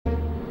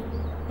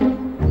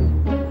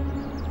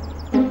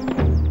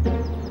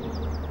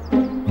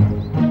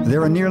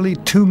There are nearly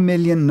 2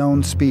 million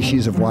known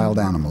species of wild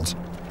animals,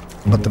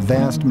 but the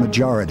vast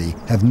majority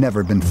have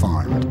never been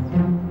farmed.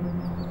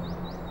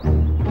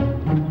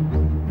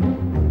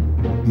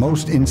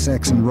 Most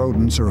insects and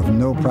rodents are of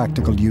no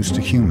practical use to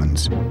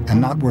humans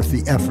and not worth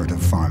the effort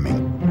of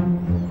farming.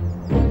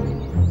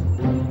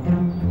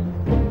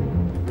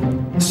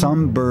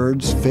 Some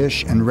birds,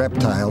 fish, and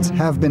reptiles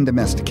have been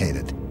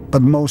domesticated,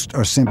 but most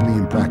are simply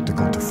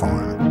impractical to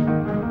farm.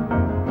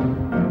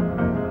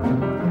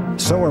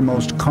 So are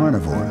most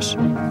carnivores,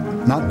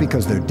 not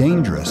because they're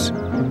dangerous,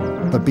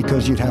 but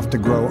because you'd have to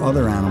grow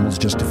other animals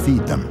just to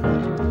feed them.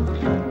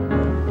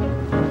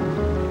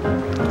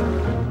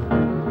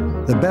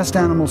 The best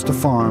animals to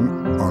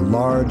farm are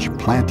large,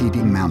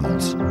 plant-eating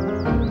mammals.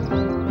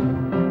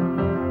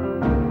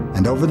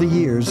 And over the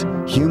years,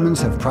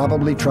 humans have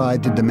probably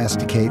tried to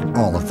domesticate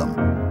all of them,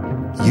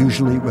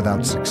 usually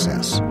without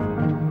success.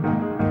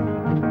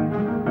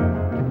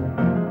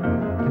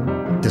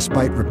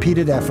 Despite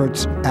repeated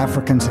efforts,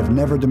 Africans have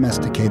never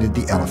domesticated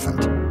the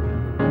elephant.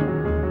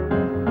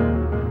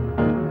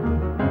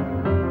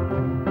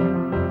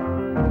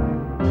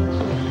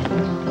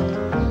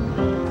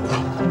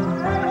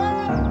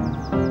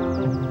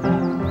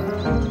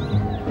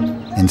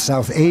 In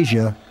South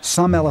Asia,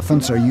 some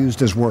elephants are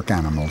used as work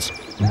animals,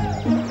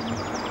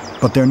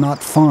 but they're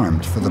not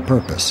farmed for the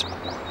purpose.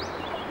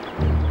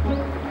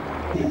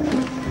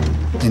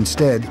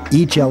 Instead,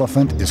 each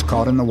elephant is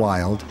caught in the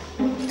wild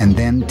and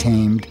then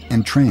tamed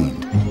and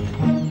trained.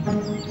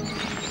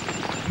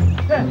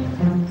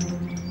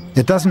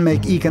 It doesn't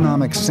make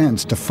economic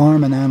sense to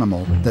farm an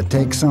animal that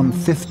takes some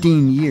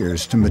 15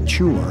 years to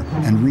mature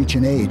and reach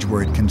an age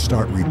where it can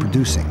start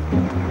reproducing.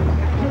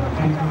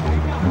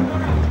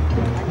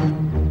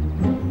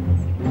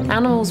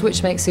 Animals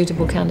which make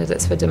suitable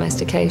candidates for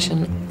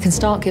domestication can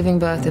start giving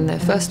birth in their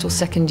first or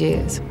second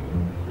years.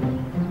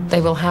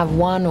 They will have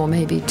 1 or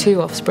maybe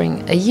 2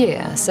 offspring a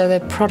year, so their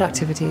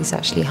productivity is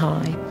actually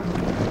high.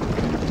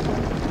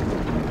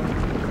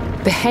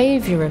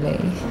 Behaviorally,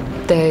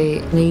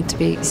 they need to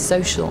be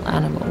social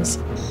animals,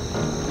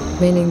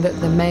 meaning that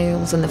the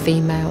males and the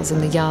females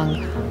and the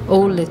young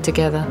all live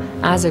together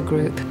as a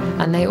group,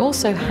 and they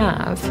also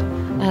have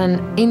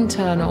an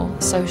internal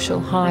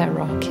social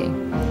hierarchy,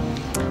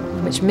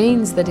 which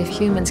means that if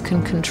humans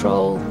can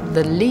control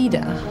the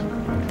leader,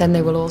 then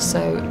they will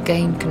also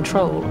gain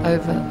control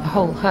over a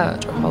whole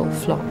herd or a whole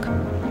flock.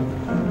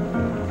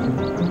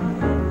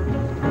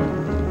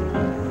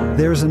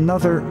 There's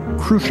another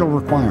crucial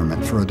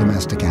requirement for a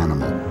domestic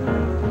animal.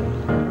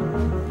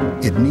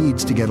 It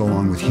needs to get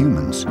along with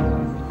humans.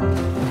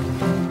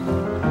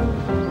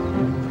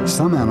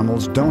 Some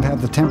animals don't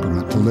have the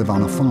temperament to live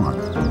on a farm.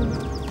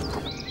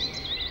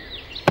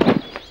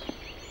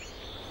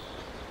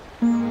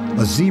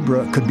 A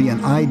zebra could be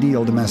an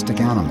ideal domestic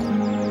animal,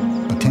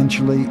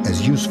 potentially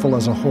as useful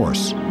as a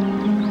horse.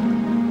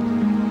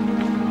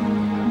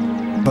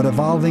 But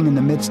evolving in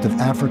the midst of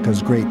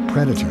Africa's great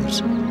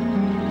predators,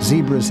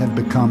 zebras have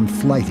become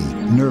flighty,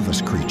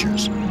 nervous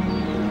creatures.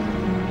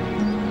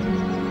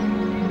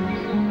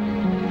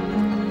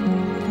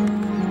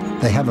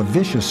 They have a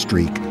vicious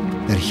streak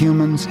that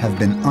humans have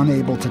been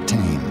unable to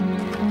tame.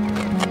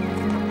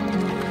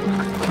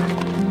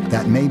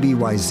 That may be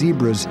why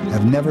zebras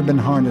have never been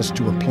harnessed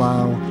to a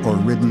plow or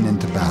ridden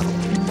into battle.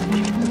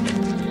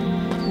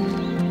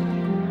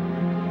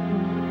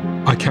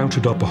 I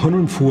counted up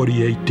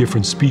 148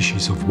 different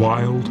species of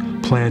wild,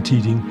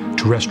 plant-eating,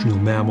 terrestrial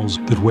mammals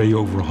that weigh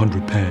over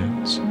 100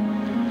 pounds.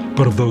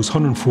 But of those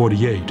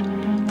 148,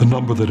 the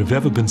number that have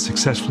ever been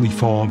successfully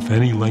farmed for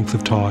any length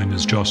of time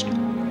is just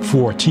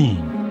 14.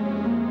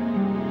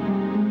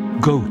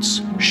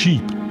 Goats,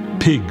 sheep,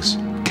 pigs,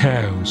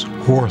 cows,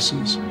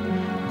 horses,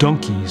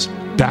 donkeys,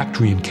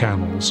 Bactrian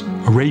camels,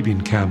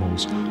 Arabian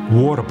camels,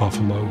 water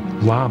buffalo,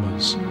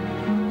 llamas,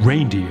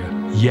 reindeer,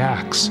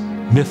 yaks,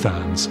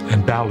 mithans,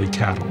 and Bali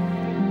cattle.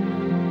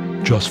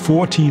 Just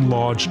 14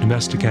 large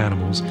domestic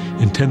animals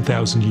in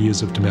 10,000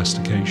 years of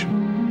domestication.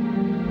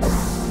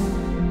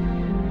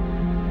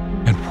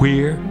 And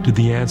where did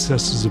the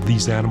ancestors of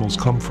these animals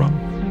come from?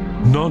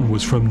 None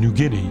was from New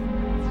Guinea,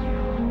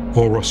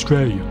 or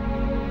Australia,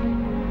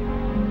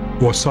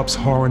 or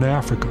sub-Saharan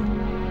Africa,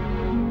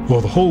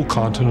 or the whole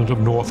continent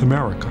of North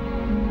America.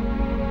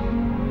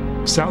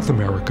 South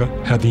America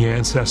had the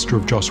ancestor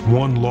of just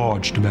one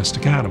large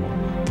domestic animal,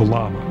 the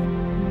llama.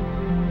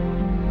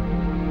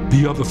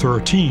 The other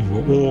 13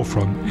 were all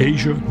from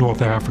Asia,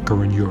 North Africa,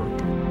 and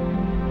Europe.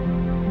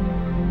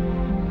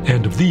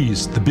 And of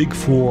these, the big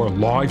 4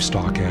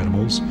 livestock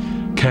animals,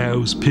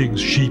 cows, pigs,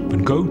 sheep,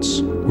 and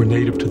goats, were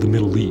native to the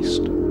Middle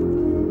East.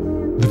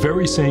 The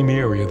very same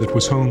area that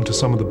was home to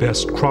some of the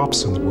best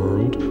crops in the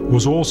world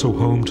was also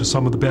home to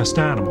some of the best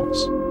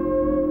animals.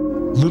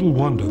 Little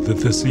wonder that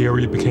this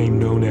area became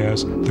known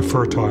as the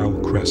Fertile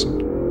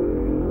Crescent.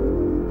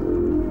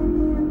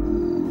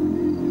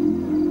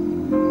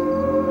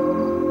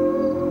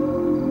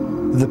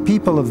 The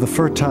people of the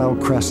Fertile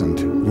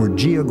Crescent were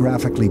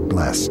geographically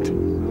blessed,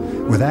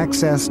 with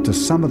access to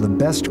some of the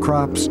best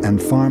crops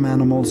and farm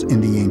animals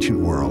in the ancient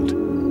world.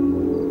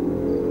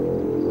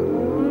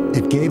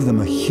 It gave them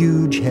a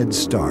huge head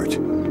start.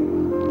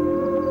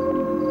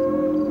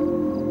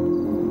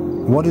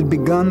 What had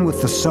begun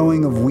with the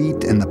sowing of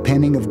wheat and the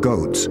penning of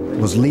goats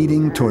was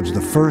leading towards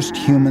the first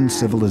human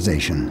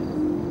civilization.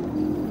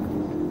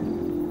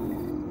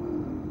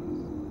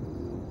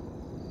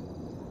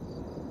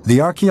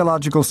 The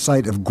archaeological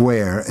site of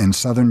Guer in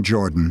southern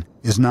Jordan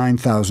is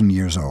 9,000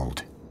 years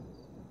old.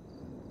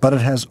 But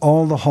it has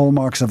all the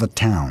hallmarks of a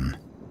town.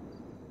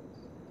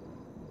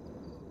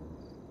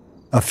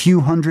 A few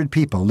hundred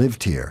people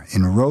lived here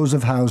in rows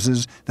of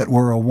houses that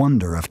were a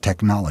wonder of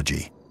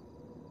technology.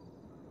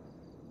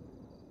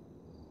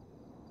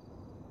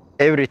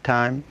 Every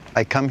time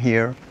I come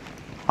here,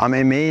 I'm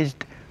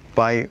amazed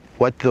by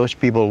what those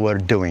people were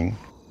doing.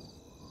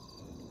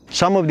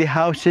 Some of the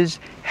houses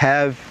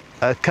have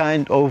a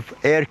kind of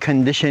air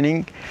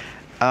conditioning.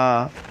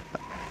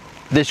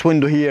 This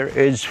window here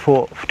is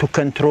to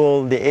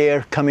control the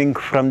air coming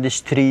from the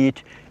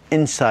street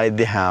inside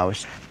the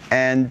house.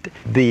 And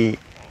the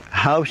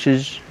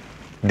houses,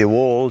 the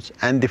walls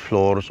and the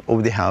floors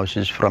of the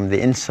houses from the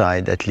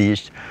inside at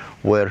least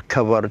were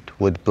covered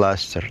with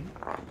plaster.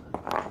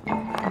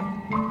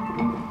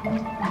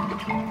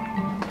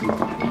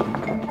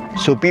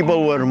 So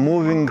people were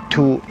moving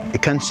to a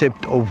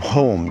concept of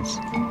homes.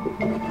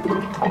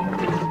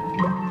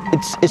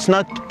 It's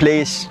not a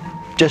place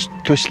just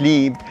to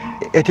sleep,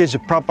 it is a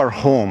proper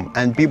home,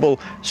 and people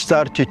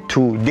started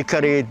to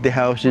decorate the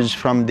houses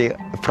from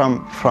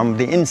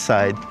the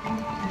inside.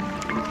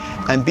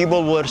 And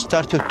people were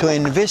started to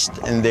invest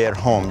in their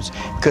homes,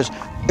 because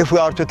if we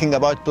are talking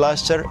about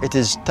plaster, it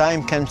is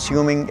time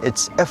consuming,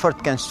 it's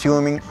effort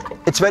consuming,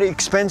 it's very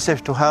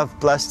expensive to have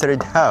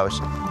plastered house.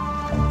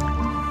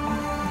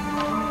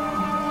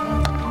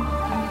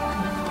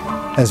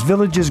 As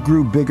villages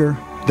grew bigger,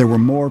 there were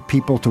more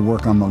people to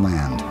work on the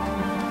land.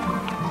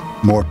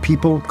 More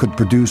people could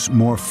produce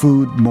more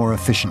food more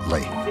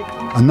efficiently,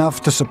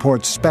 enough to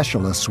support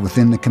specialists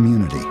within the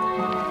community.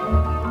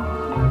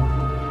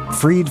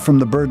 Freed from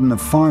the burden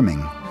of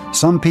farming,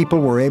 some people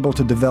were able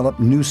to develop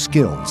new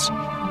skills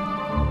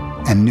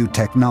and new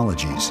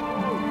technologies.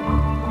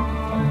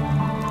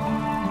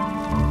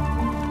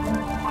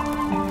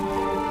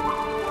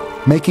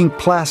 Making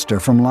plaster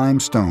from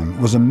limestone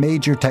was a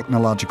major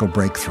technological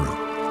breakthrough.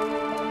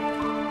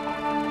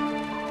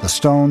 The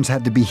stones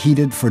had to be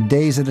heated for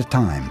days at a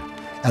time,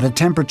 at a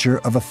temperature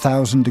of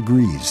 1,000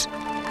 degrees.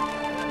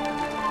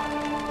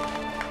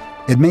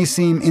 It may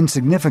seem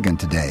insignificant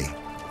today,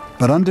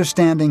 but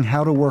understanding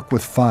how to work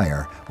with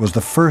fire was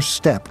the first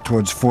step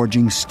towards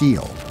forging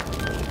steel,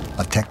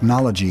 a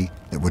technology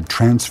that would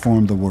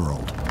transform the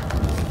world.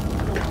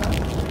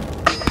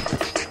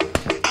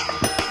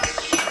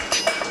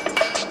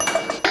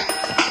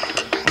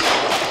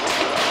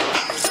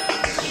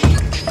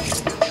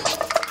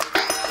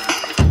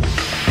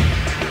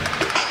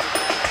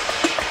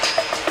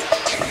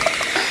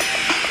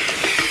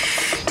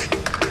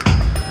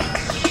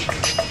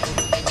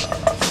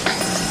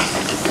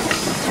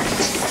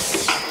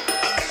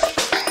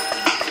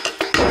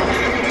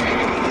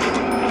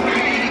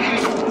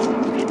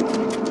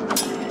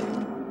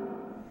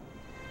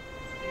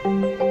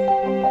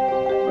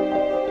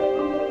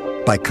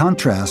 By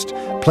contrast,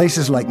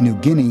 places like New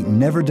Guinea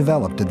never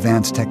developed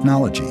advanced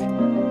technology.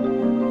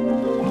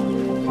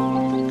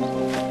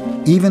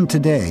 Even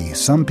today,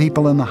 some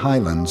people in the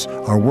highlands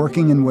are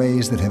working in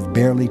ways that have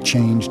barely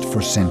changed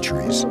for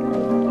centuries.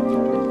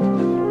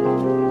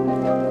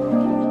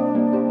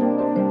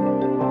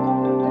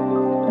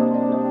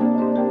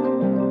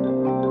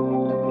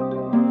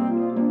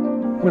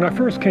 When I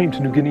first came to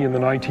New Guinea in the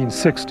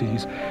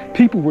 1960s,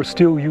 people were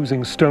still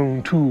using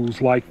stone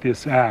tools like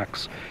this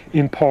axe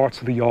in parts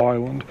of the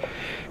island.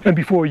 And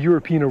before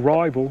European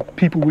arrival,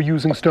 people were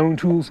using stone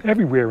tools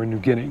everywhere in New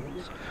Guinea.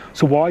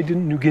 So why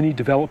didn't New Guinea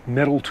develop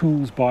metal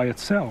tools by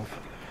itself?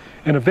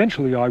 And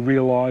eventually I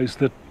realized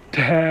that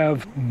to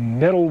have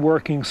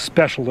metalworking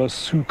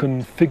specialists who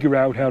can figure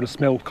out how to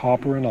smelt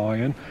copper and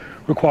iron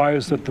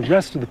requires that the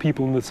rest of the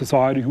people in the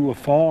society who are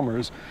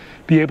farmers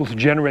be able to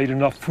generate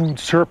enough food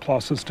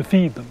surpluses to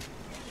feed them.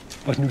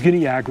 But New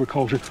Guinea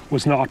agriculture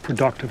was not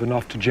productive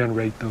enough to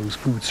generate those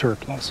food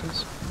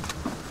surpluses.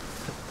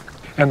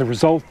 And the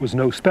result was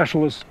no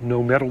specialists,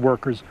 no metal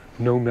workers,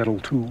 no metal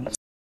tools.